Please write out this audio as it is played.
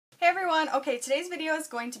everyone. Okay, today's video is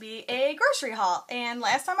going to be a grocery haul, and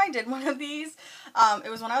last time I did one of these, it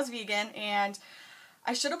was when I was vegan, and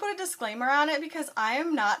I should have put a disclaimer on it because I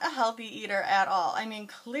am not a healthy eater at all. I mean,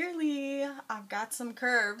 clearly I've got some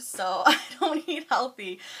curves, so I don't eat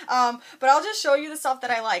healthy, but I'll just show you the stuff that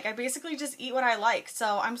I like. I basically just eat what I like,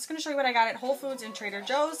 so I'm just going to show you what I got at Whole Foods and Trader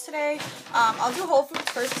Joe's today. I'll do Whole Foods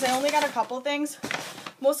first because I only got a couple things.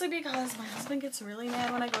 Mostly because my husband gets really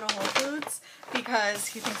mad when I go to Whole Foods because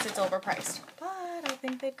he thinks it's overpriced. But I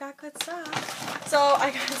think they've got good stuff. So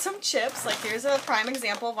I got some chips. Like, here's a prime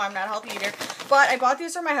example of why I'm not a healthy eater. But I bought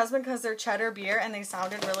these for my husband because they're cheddar beer and they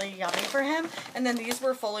sounded really yummy for him. And then these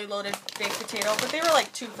were fully loaded baked potato, but they were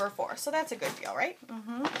like 2 for $4. So that's a good deal, right?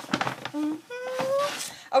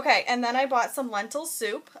 Okay, and then I bought some lentil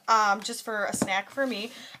soup just for a snack for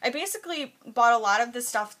me. I basically bought a lot of this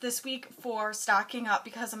stuff this week for stocking up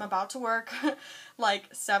because I'm about to work like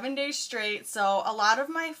 7 days straight. So a lot of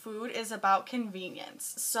my food is about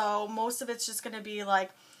convenience. So most of it's just going to be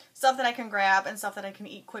like stuff that I can grab and stuff that I can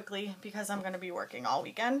eat quickly because I'm going to be working all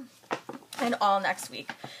weekend and all next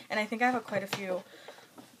week. And I think I have quite a few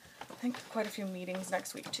meetings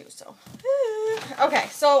next week too, so. Okay,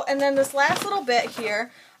 so, and then this last little bit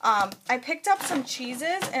here, I picked up some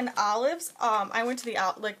cheeses and olives. I went to the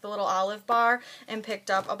little olive bar and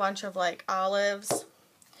picked up a bunch of like olives.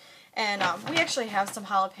 And we actually have some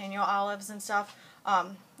jalapeno olives and stuff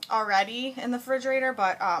already in the refrigerator,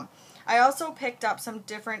 but I also picked up some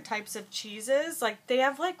different types of cheeses. Like, they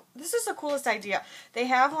have like, this is the coolest idea. They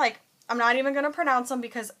have like, I'm not even going to pronounce them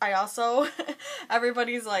because I also,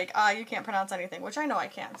 everybody's like, you can't pronounce anything, which I know I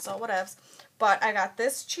can, so whatevs. But I got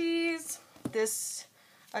this cheese, this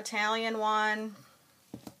Italian one,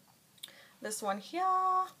 this one here,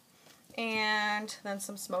 and then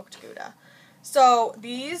some smoked Gouda. So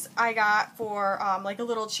these I got for like a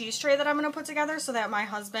little cheese tray that I'm going to put together so that my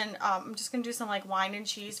husband, I'm just going to do some like wine and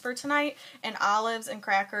cheese for tonight and olives and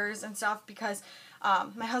crackers and stuff because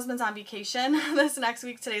my husband's on vacation this next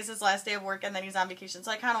week. Today's his last day of work and then he's on vacation.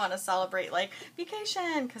 So I kind of want to celebrate like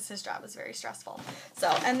vacation because his job is very stressful.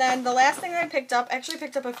 So, and then the last thing that I picked up, actually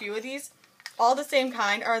picked up a few of these, all the same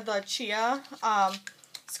kind, are the chia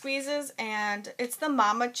squeezes, and it's the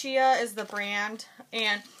Mama Chia is the brand,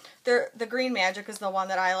 and the Green Magic is the one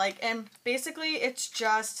that I like, and basically it's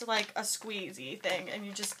just like a squeezy thing, and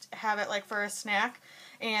you just have it like for a snack,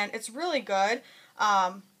 and it's really good.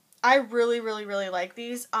 I really like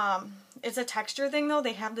these. It's a texture thing though.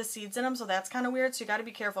 They have the seeds in them, so that's kind of weird, so you got to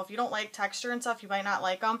be careful. If you don't like texture and stuff, you might not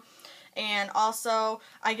like them. And also,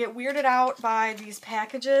 I get weirded out by these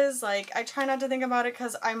packages. Like, I try not to think about it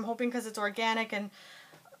because I'm hoping because it's organic and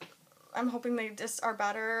I'm hoping they just are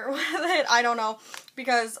better with it. I don't know,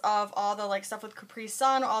 because of all the like stuff with Capri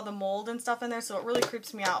Sun, all the mold and stuff in there, so it really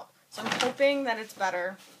creeps me out. So I'm hoping that it's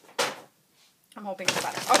better. I'm hoping it's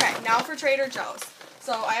better. Okay, now for Trader Joe's.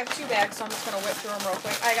 So I have 2 bags, so I'm just going to whip through them real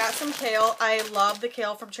quick. I got some kale. I love the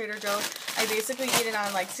kale from Trader Joe's. I basically eat it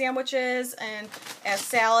on like sandwiches and as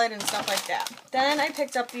salad and stuff like that. Then I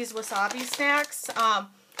picked up these wasabi snacks.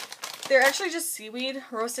 They're actually just seaweed,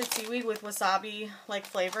 roasted seaweed with wasabi like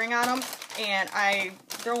flavoring on them, and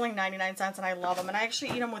they're only 99 cents and I love them, and I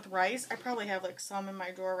actually eat them with rice. I probably have like some in my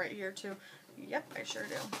drawer right here too. Yep, I sure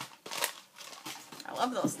do. I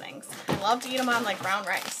love those things. I love to eat them on like brown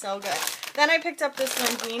rice, so good. Then I picked up this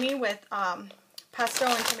linguine with pesto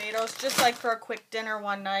and tomatoes, just like for a quick dinner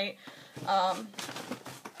one night.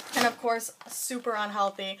 And of course, super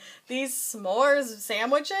unhealthy. These s'mores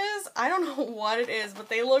sandwiches, I don't know what it is, but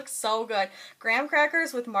they look so good. Graham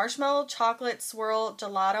crackers with marshmallow, chocolate swirl,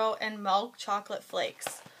 gelato, and milk chocolate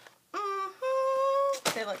flakes.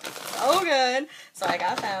 They look so good. So I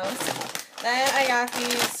got those. Then I got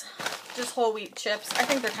these just whole wheat chips. I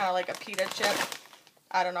think they're kind of like a pita chip.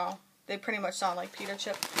 I don't know. They pretty much sound like pita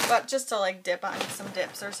chip, but just to like dip on some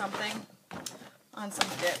dips or something. On some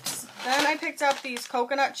dips. Then I picked up these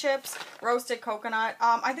coconut chips, roasted coconut.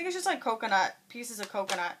 I think it's just like coconut, pieces of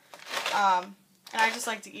coconut. And I just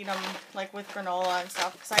like to eat them like with granola and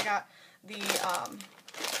stuff because I got the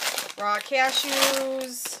raw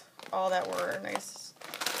cashews, all that were nice.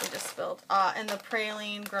 I just spilled. And the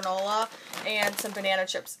praline granola and some banana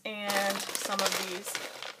chips and some of these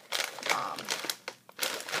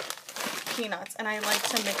peanuts. And I like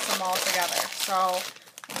to mix them all together. So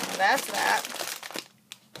that's that.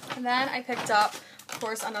 And then I picked up, of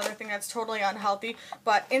course, another thing that's totally unhealthy,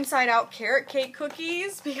 but Inside Out carrot cake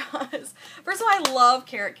cookies because, first of all, I love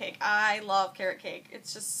carrot cake. I love carrot cake.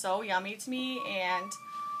 It's just so yummy to me, and,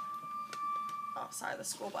 oh, sorry, the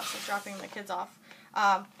school bus is dropping the kids off.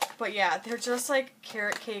 But yeah, they're just like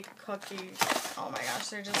carrot cake cookies. Oh my gosh,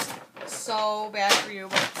 they're just So bad for you,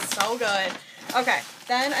 but so good. Okay,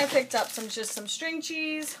 then I picked up just some string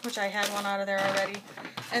cheese, which I had one out of there already.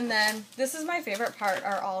 And then this is my favorite part,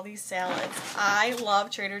 are all these salads. I love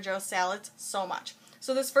Trader Joe's salads so much.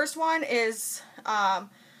 So this first one is,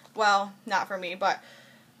 well, not for me, but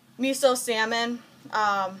miso salmon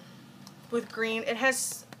with green. It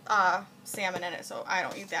has salmon in it, so I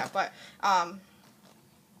don't eat that, but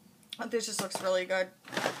this just looks really good.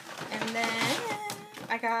 And then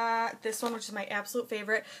I got this one, which is my absolute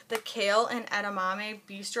favorite, the kale and edamame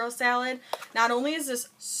bistro salad. Not only is this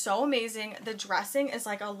so amazing, the dressing is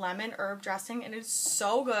like a lemon herb dressing, and it's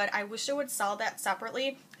so good. I wish it would sell that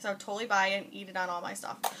separately, because I would totally buy it and eat it on all my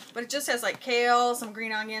stuff. But it just has like kale, some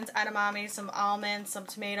green onions, edamame, some almonds, some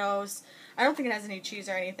tomatoes. I don't think it has any cheese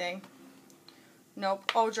or anything.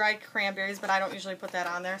 Nope. Oh, dried cranberries, but I don't usually put that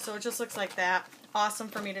on there. So it just looks like that. Awesome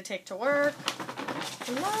for me to take to work.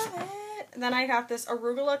 Love it. And then I got this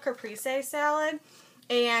arugula caprese salad,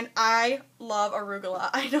 and I love arugula.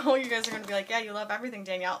 I know you guys are going to be like, yeah, you love everything,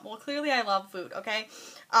 Danielle. Well, clearly I love food, okay?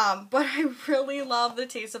 But I really love the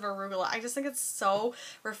taste of arugula. I just think it's so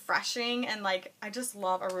refreshing, and like, I just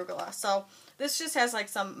love arugula. So this just has like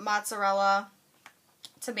some mozzarella,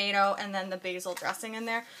 tomato, and then the basil dressing in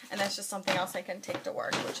there, and that's just something else I can take to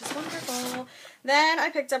work, which is wonderful. Then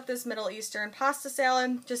I picked up this Middle Eastern pasta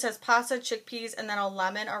salad. Just has pasta, chickpeas, and then a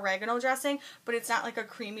lemon oregano dressing, but it's not like a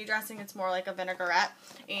creamy dressing, it's more like a vinaigrette,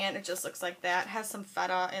 and it just looks like that. It has some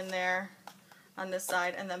feta in there on this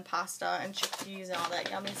side, and then pasta and chickpeas and all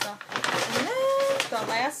that yummy stuff. And then the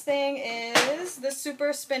last thing is the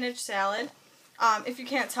super spinach salad. If you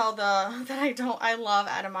can't tell I love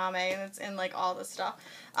edamame, and it's in like all this stuff.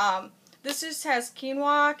 This just has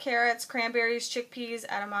quinoa, carrots, cranberries, chickpeas,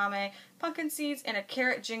 edamame, pumpkin seeds, and a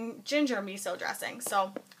carrot ginger miso dressing.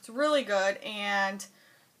 So it's really good, and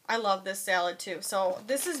I love this salad too. So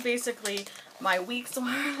this is basically my week's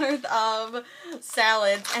worth of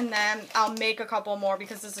salads, and then I'll make a couple more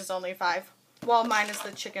because this is only 5. Well, minus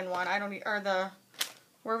the chicken one. I don't eat, or the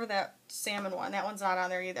wherever that salmon one, that one's not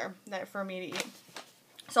on there either, that for me to eat.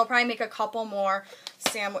 So I'll probably make a couple more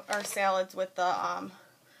salads with the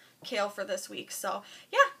kale for this week. So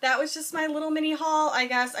yeah, that was just my little mini haul, I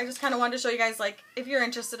guess. I just kind of wanted to show you guys, like, if you're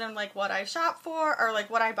interested in like what I shop for, or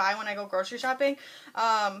like what I buy when I go grocery shopping.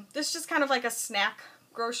 This is just kind of like a snack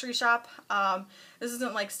grocery shop. This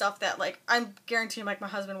isn't like stuff that, like, I'm guaranteeing like my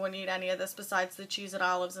husband wouldn't eat any of this besides the cheese and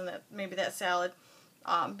olives and maybe that salad.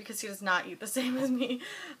 Because he does not eat the same as me.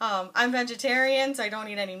 I'm vegetarian, so I don't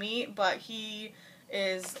eat any meat, but he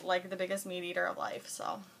is like the biggest meat eater of life,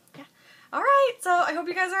 so yeah. Alright, so I hope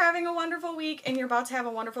you guys are having a wonderful week, and you're about to have a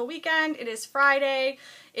wonderful weekend. It is Friday.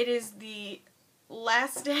 It is the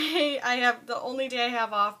last day the only day I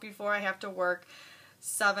have off before I have to work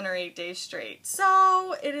 7 or 8 days straight.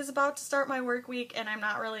 So it is about to start my work week, and I'm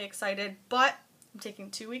not really excited, but I'm taking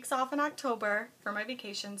 2 weeks off in October for my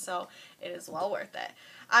vacation, so it is well worth it.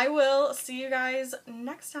 I will see you guys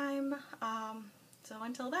next time. So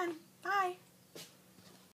until then, bye.